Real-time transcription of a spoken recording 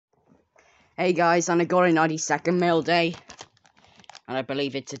Hey guys, and I got a 92nd mail day, and I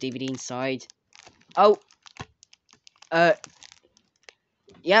believe it's a DVD inside. Oh,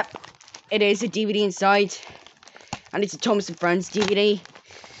 yep, it is a DVD inside, and it's a Thomas and Friends DVD,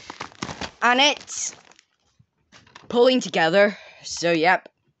 and it's pulling together. So yep,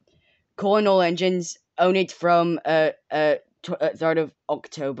 Calling All Engines, own it from 3rd of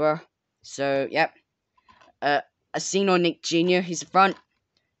October. So yep, a scene on Nick Jr. He's the front.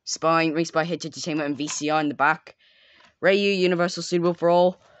 Spine, released by Hit Entertainment and VCR in the back. Rayu, Universal, suitable for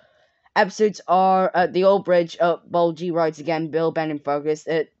all. Episodes are The Old Bridge, Bulgy rides again, Bill, Ben in focus.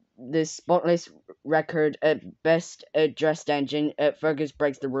 The Spotless Record, Best Dressed Engine, Fergus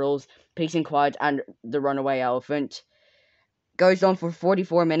breaks the rules, Peace and Quiet, and The Runaway Elephant. Goes on for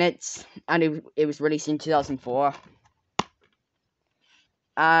 44 minutes, and it was released in 2004.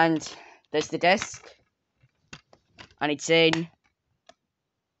 And there's the disc, and it's in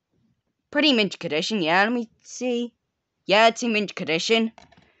pretty mint condition. Yeah, let me see. Yeah, it's in mint condition.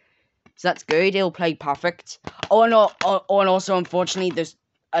 So that's good, it'll play perfect. Oh no, and also unfortunately there's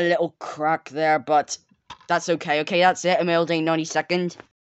a little crack there, but that's okay. Okay, that's it, a mail day 92nd.